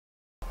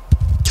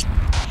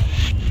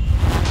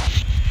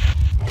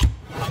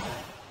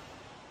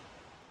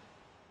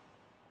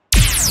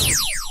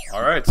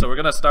Alright, so we're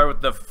going to start with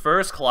the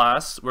first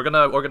class. We're going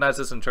to organize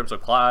this in terms of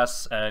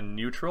class and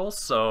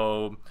neutrals.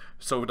 So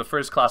the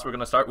first class we're going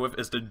to start with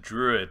is the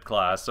Druid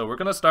class. So we're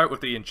going to start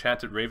with the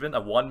Enchanted Raven,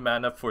 a 1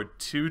 mana for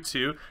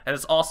 2/2, and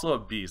it's also a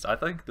beast. I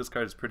think this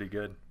card is pretty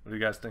good. What do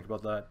you guys think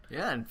about that?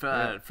 Yeah, and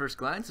at first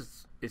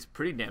glance, it's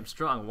pretty damn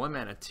strong. 1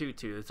 mana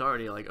 2/2. It's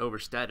already like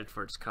overstated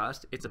for its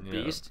cost. It's a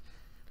beast,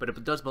 but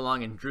it does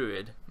belong in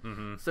Druid.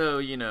 So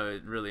you know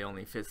it really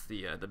only fits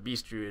the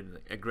Beast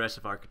Druid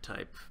aggressive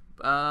archetype.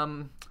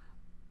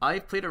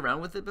 I've played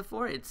around with it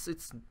before. It's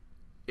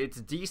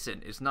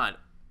decent. It's not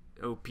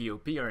OP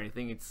or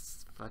anything.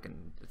 It's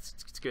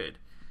good.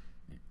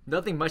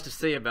 Nothing much to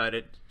say about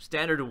it.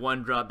 Standard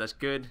 1-drop, that's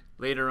good.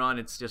 Later on,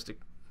 it's just a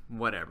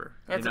whatever.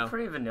 Yeah, it's a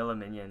pretty vanilla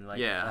minion. Like,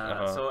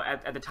 so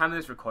at the time of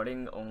this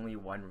recording, only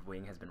 1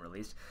 wing has been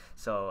released.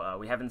 So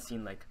we haven't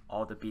seen like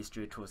all the Beast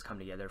Druid tools come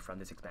together from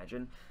this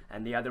expansion,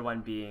 and the other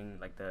one being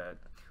like the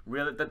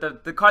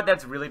card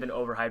that's really been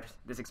overhyped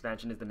this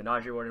expansion is the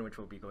Menagerie Warden, which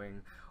we'll be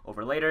going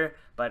over later.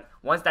 But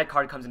once that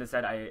card comes into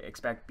set, I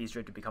expect Beast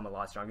Druid to become a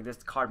lot stronger.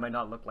 This card might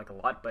not look like a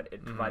lot, but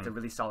it provides a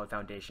really solid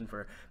foundation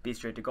for Beast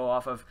Druid to go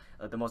off of.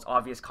 The most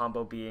obvious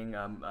combo being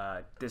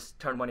this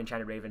turn 1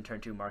 Enchanted Raven, turn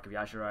 2 Mark of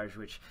Yasharaj,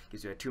 which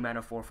gives you a 2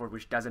 mana 4/4,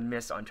 which doesn't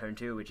miss on turn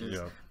 2, which is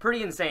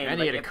pretty insane. And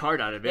you get a card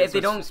out of it. If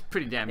they don't, it's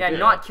pretty damn good. Yeah,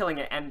 not killing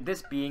it. And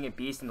this being a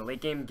beast in the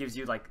late game gives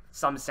you like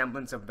some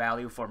semblance of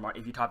value for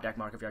if you top deck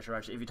Mark of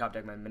Yasharaj, if you top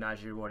deck my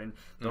Menagerie Warden,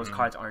 those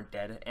cards aren't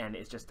dead, and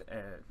it's just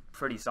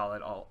pretty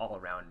solid all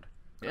around.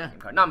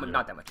 Card.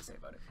 Not that much to say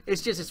about it.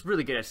 It's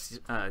really good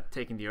at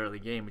taking the early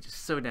game, which is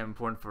so damn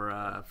important for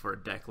a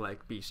deck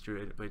like Beast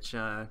Druid, which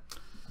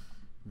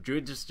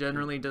Druid just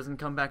generally doesn't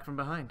come back from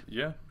behind.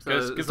 Yeah,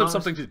 so gives them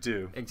something to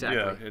do. Exactly.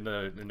 Yeah,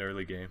 in the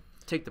early game.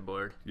 Take the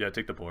board. Yeah,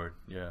 take the board.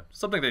 Yeah,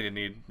 something that you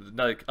need.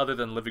 Like other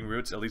than Living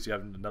Roots, at least you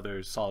have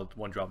another solid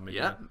 1-drop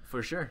minion. Yeah,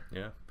 for sure.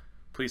 Yeah.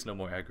 Please no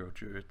more aggro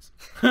Druids.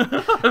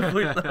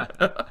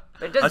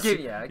 It does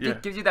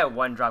gives you that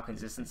 1-drop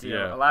consistency.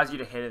 It allows you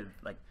to hit it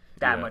like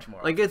that much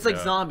more. Like it's like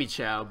Zombie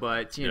Chow,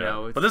 but you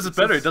know. But this is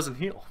better. It doesn't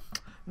heal.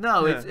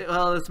 No,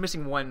 it's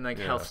missing 1 like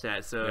health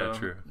stat. So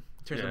true.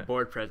 In terms of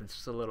board presence,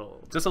 just a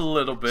little. Just a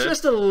little bit.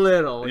 Just a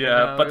little. Yeah,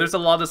 you know? but there's a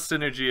lot of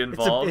synergy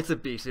involved. It's a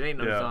beast. It ain't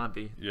no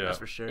zombie. Yeah, that's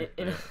for sure.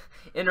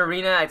 In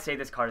Arena, I'd say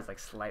this card is like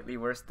slightly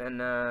worse than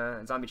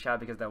Zombie Chow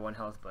because of that 1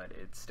 health, but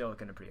it's still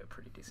gonna be a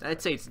pretty decent.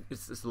 I'd say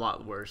it's a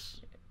lot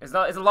worse. It's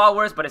a lot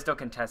worse, but it still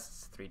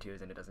contests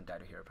 3/2s and it doesn't die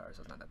to hero power,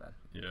 so it's not that bad.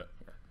 Yeah.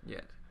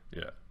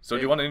 So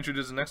do you want to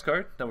introduce the next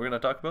card that we're going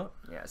to talk about?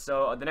 Yeah,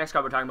 so the next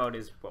card we're talking about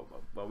is,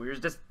 well we were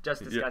just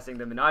discussing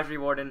the Menagerie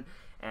Warden,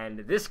 and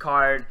this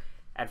card,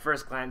 at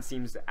first glance,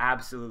 seems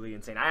absolutely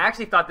insane. I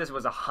actually thought this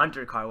was a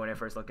Hunter card when I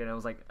first looked at it. I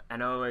was like, I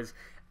know it was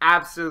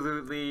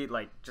absolutely,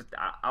 like, just,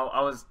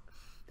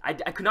 I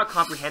could not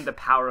comprehend the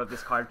power of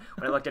this card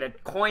when I looked at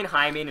it. Coin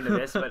Highmane into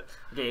this, but,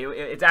 okay,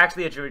 it's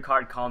actually a Druid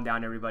card. Calm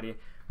down, everybody.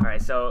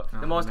 Alright, so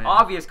the most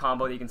obvious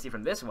combo that you can see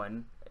from this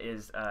one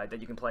is that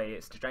you can play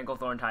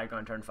Stranglethorn Tiger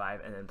on turn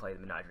 5 and then play the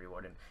Menagerie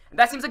Warden. And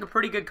that seems like a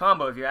pretty good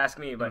combo if you ask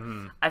me, but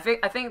I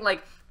think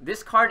like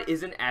this card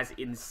isn't as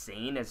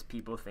insane as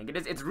people think it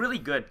is. It's really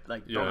good,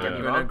 like don't get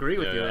me wrong. I agree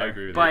with you. I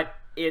agree with but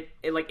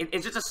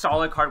it's just a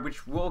solid card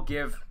which will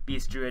give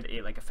Beast Druid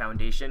a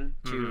foundation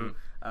to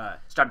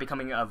start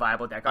becoming a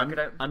viable deck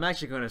archetype. I'm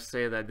actually going to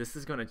say that this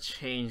is going to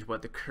change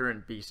what the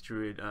current Beast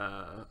Druid,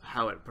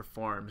 how it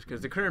performs,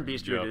 because the current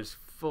Beast Druid is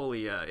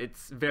fully,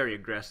 it's very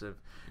aggressive.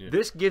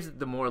 This gives it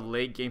the more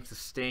late game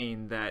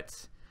sustain that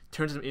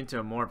turns them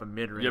into more of a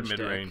mid-range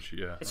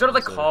deck. It's sort of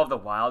like Call of the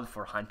Wild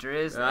for Hunter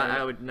is.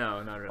 No,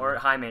 not really. Or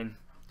Highmane.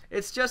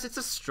 It's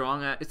a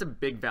strong, it's a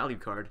big value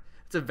card.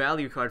 It's a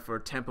value card for a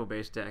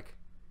tempo-based deck.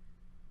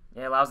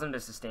 Yeah, it allows them to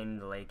sustain in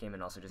the late game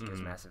and also just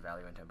gives massive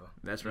value in tempo.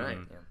 That's right.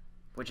 Yeah.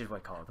 Which is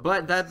what Call of the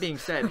Wild. But that being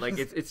said, like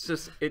it's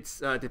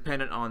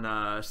dependent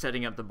on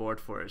setting up the board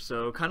for it.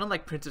 So kind of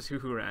like Princess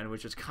Huhuran,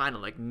 which is kind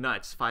of like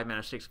nuts. 5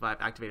 mana 6/5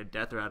 activated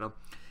Death Rattle.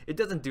 It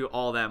doesn't do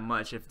all that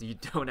much if you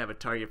don't have a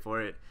target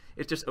for it.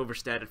 It's just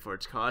overstated for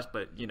its cost,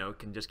 but you know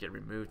can just get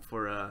removed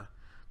for a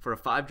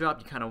 5-drop.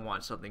 You kind of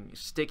want something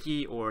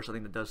sticky or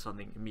something that does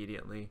something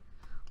immediately.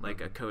 Like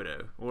a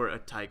Kodo or a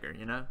Tiger,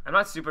 you know? I'm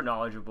not super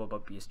knowledgeable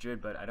about Beast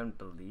Druid, but I don't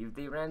believe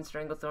they ran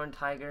Stranglethorn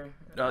Tiger.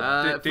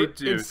 They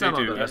do. Some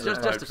of them.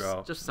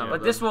 Just some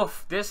of them. But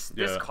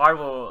this card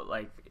will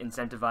like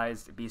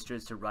incentivize Beast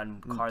Druids to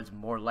run cards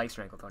more like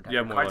Stranglethorn Tiger.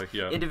 Yeah, more cards,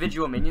 like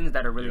individual minions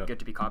that are really good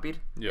to be copied.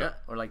 Yeah.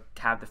 Or like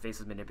have the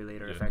Faceless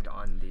Manipulator effect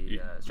on the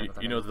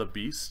Stranglethorn. You know the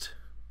Beast?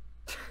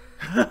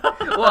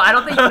 Well, I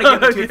don't think you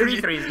want to give the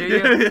 2 3/3s, do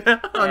you?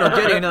 Oh no,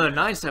 getting another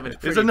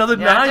 9/7. It's another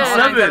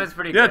 9/7. 9/7's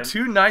pretty good.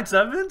 2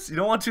 9/7s. You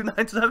don't want 2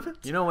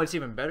 9/7s? You know what's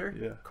even better?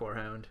 Yeah.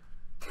 Corehound.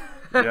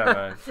 Yeah,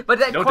 man. But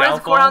that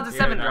Corehound's a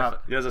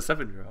 7-drop. Yeah, it's a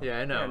 7-drop. Yeah,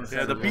 I know.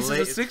 Yeah, the Beast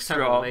is a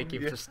 6-drop. Late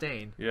game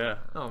sustain. Yeah.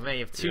 Oh man,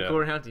 you have 2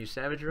 Corehounds and you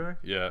Savage Roar.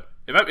 Yeah.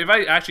 If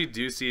I actually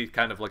do see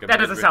kind of like a that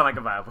doesn't sound like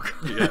a viable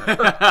card.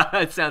 Yeah.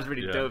 It sounds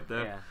pretty dope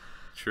though. Yeah.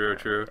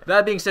 True.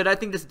 That being said, I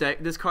think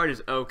this card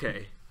is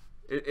okay.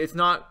 It's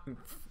not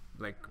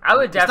like. I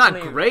would definitely.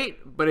 It's not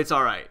great, but it's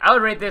all right. I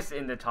would rate this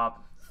in the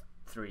top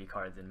 3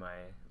 cards in my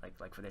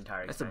like for the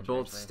entire. That's a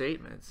bold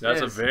statement.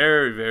 That's a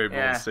very, very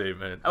bold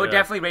statement. I would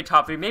definitely rate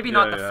top 3. Maybe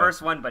not the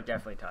first one, but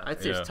definitely top 3.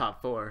 I'd say it's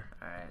top 4.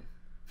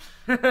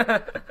 All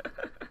right.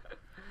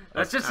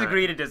 Let's just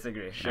agree to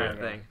disagree. Sure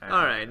thing.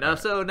 All right. Now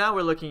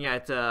we're looking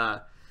at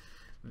the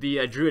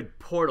Druid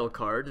Portal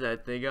card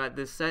that they got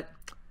this set.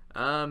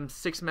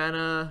 6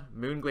 mana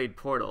Moonglade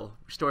Portal.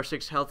 Restore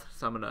 6 health.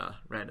 Summon a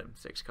random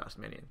 6 cost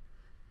minion.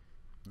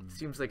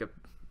 Seems like a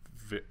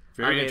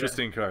very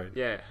interesting card.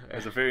 Yeah.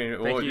 It's a very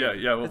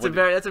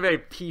that's a very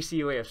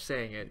PC way of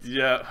saying it.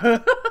 Yeah.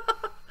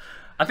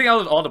 I think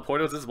out of all the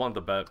portals, this is one of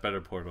the better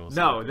portals.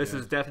 No, this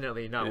is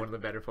definitely not one of the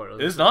better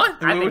portals. It's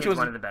not? I think it's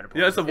one of the better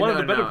portals. Yeah, it's one of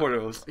the better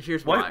portals.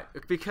 Here's why.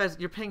 Because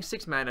you're paying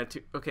 6 mana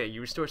to... Okay, you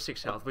restore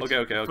 6 health, which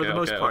for the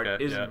most part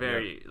isn't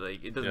very...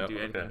 Like, it doesn't do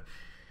anything.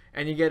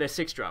 And you get a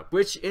 6-drop,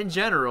 which in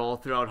general,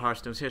 throughout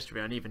Hearthstone's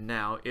history, and even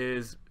now,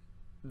 is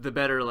the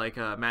better like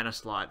mana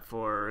slot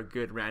for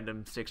good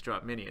random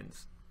 6-drop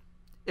minions.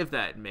 If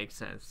that makes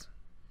sense.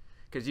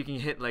 Because you can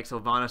hit like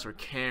Sylvanas or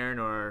Cairn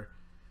or...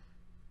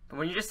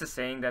 When you're just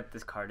saying that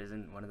this card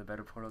isn't one of the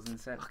better portals in the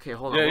set. Okay,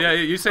 hold on. Yeah,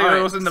 you say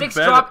it wasn't the best.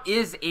 6-drop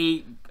is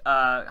a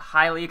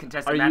highly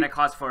contested mana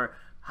cost for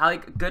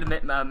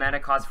good mana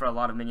cost for a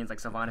lot of minions like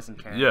Sylvanas and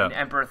Cairn. And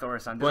Emperor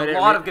Thor's Son. There's a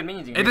lot of good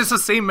minions. It is the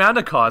same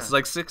mana cost. It's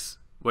like 6.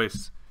 Wait.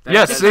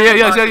 Yeah.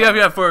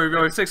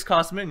 For 6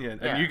 cost minion,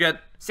 and you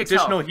get 6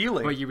 additional health.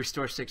 healing. But you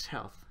restore 6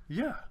 health.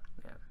 Yeah.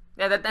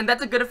 Yeah, and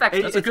that's a good effect.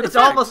 It's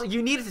almost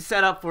you needed to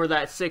set up for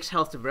that 6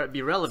 health to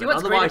be relevant.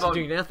 Otherwise, you're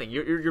doing nothing.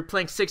 You're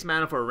playing 6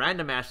 mana for a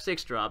random ass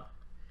 6-drop.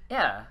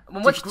 Yeah.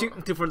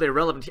 For the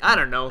irrelevant. I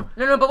don't know.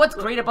 No. But what's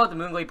great about the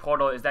Moonglade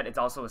Portal is that it's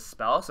also a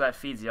spell, so that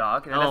feeds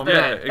Yogg.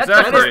 Exactly.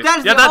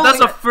 That's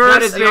the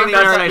first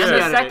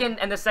thing.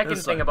 And the second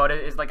thing about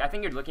it is like I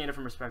think you're looking at it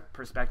from a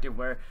perspective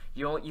where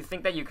you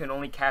think that you can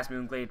only cast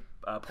Moonglade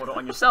Portal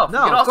on yourself.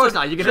 No, of course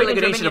not. You can hit like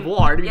an Ancient of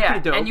War. It'd be pretty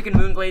dope. And you can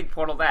Moonglade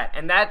Portal that,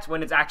 and that's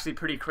when it's actually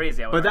pretty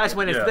crazy. But that's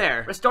when it's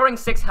there. Restoring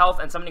 6 health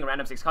and summoning a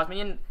random 6 cost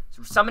minion.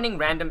 Summoning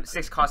random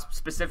 6 cost,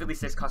 specifically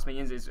 6 cost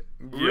minions, is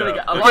really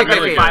good. A lot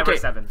better than 5 or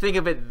 7. Think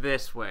of it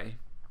this way.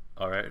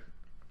 All right.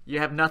 You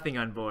have nothing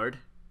on board.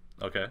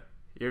 Okay.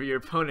 Your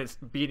opponent's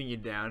beating you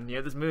down. You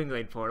have this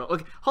Moonglade Portal.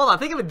 Okay, hold on.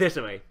 Think of it this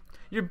way.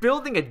 You're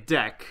building a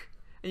deck,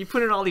 and you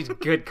put in all these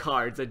good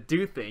cards that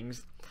do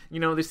things. You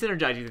know, they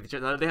synergize with each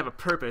other. They have a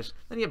purpose.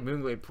 Then you have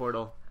Moonglade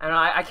Portal. I don't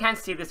know. I can't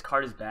see this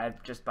card as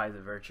bad just by the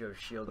virtue of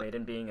Shield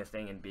Maiden being a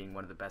thing and being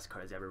one of the best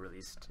cards ever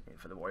released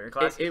for the Warrior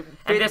class. And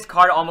this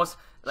card almost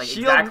like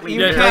Shield, exactly.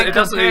 It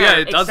does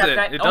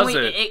it.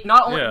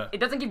 It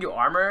doesn't give you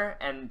armor,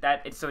 and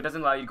so it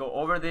doesn't allow you to go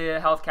over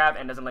the health cap,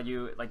 and doesn't let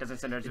you doesn't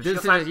synergize with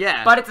Shield Slams.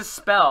 Yeah. But it's a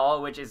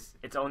spell, which is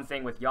its own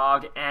thing with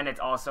Yogg, and it's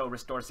also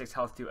restore 6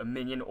 health to a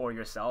minion or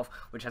yourself,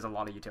 which has a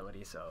lot of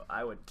utility. So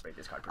I would rate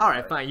this card. All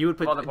right, fine. You would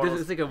put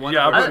this is like a 1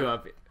 or 2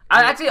 up.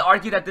 I actually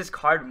argue that this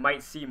card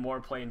might see more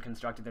play in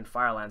Constructed than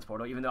Firelands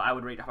Portal, even though I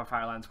would rate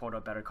Firelands Portal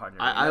a better card.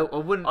 I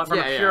wouldn't. From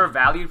a pure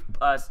value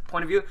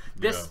point of view,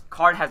 this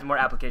card has more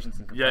applications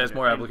than Constructed. Yeah, it's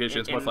more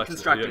applications, more flexible.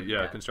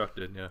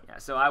 Constructed.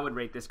 So I would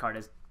rate this card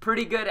as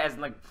pretty good, as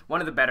like one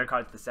of the better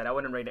cards of the set. I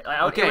wouldn't rate it.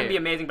 It wouldn't be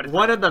amazing, but it's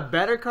one of the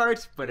better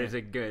cards. But is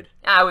it good?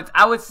 I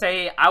would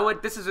say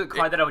this is a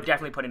card that I would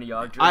definitely put in a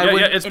Yogg.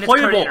 It's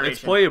playable.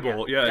 It's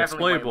playable. Yeah, it's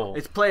playable.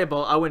 It's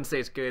playable. I wouldn't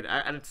say it's good.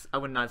 I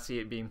would not see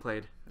it being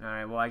played. All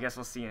right. Well, I guess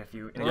we'll see in a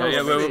few.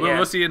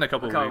 We'll see in a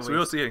couple of weeks.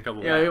 We'll see in a couple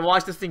of weeks. Yeah,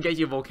 watch this thing get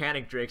you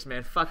volcanic drakes,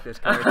 man. Fuck this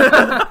card.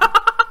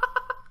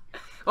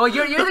 Well,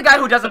 you're the guy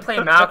who doesn't play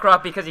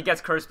Malkrok because he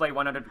gets Curse Blade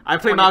 100. I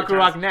play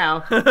Malkrok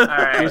now. All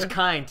right. He was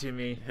kind to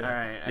me. All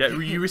right. Yeah,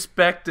 you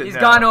respect it. He's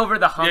gone over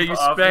the hump. Yeah, you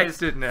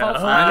respect it now.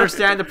 I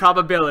understand the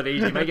probability.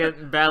 You might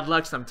get bad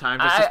luck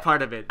sometimes. It's just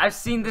part of it. I've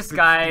seen this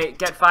guy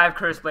get 5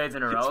 Curse Blades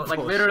in a row. Like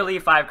literally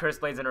 5 Curse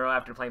Blades in a row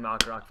after playing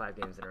Malkrok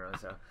 5 games in a row.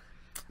 So.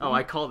 Oh,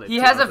 I called it. He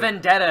has a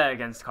vendetta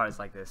against cards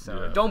like this,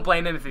 so don't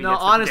blame him if he gets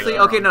honestly,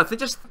 okay, no,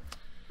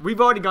 we've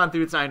already gone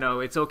through this. I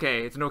know it's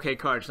okay. It's an okay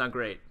card. It's not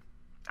great.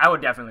 I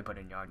would definitely put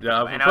in Yogg.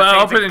 Yeah,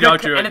 I'll put in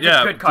Yogg Druid. And it's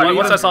a good card.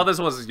 Once I saw this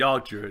was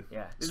Yogg Druid.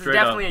 Yeah, this is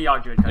definitely a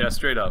Yogg Druid card. Yeah,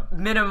 straight up.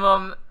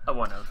 Minimum a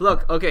 1-of.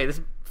 Look, okay, this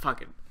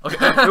fucking. Okay,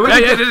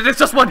 it's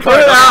just one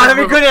card. I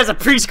mean, good as a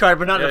priest card,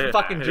 but not a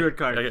fucking Druid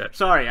card.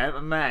 Sorry,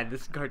 I'm mad.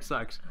 This card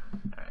sucks.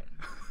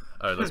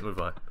 All right, let's move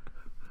on.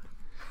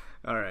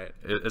 All right.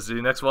 Is the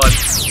next one?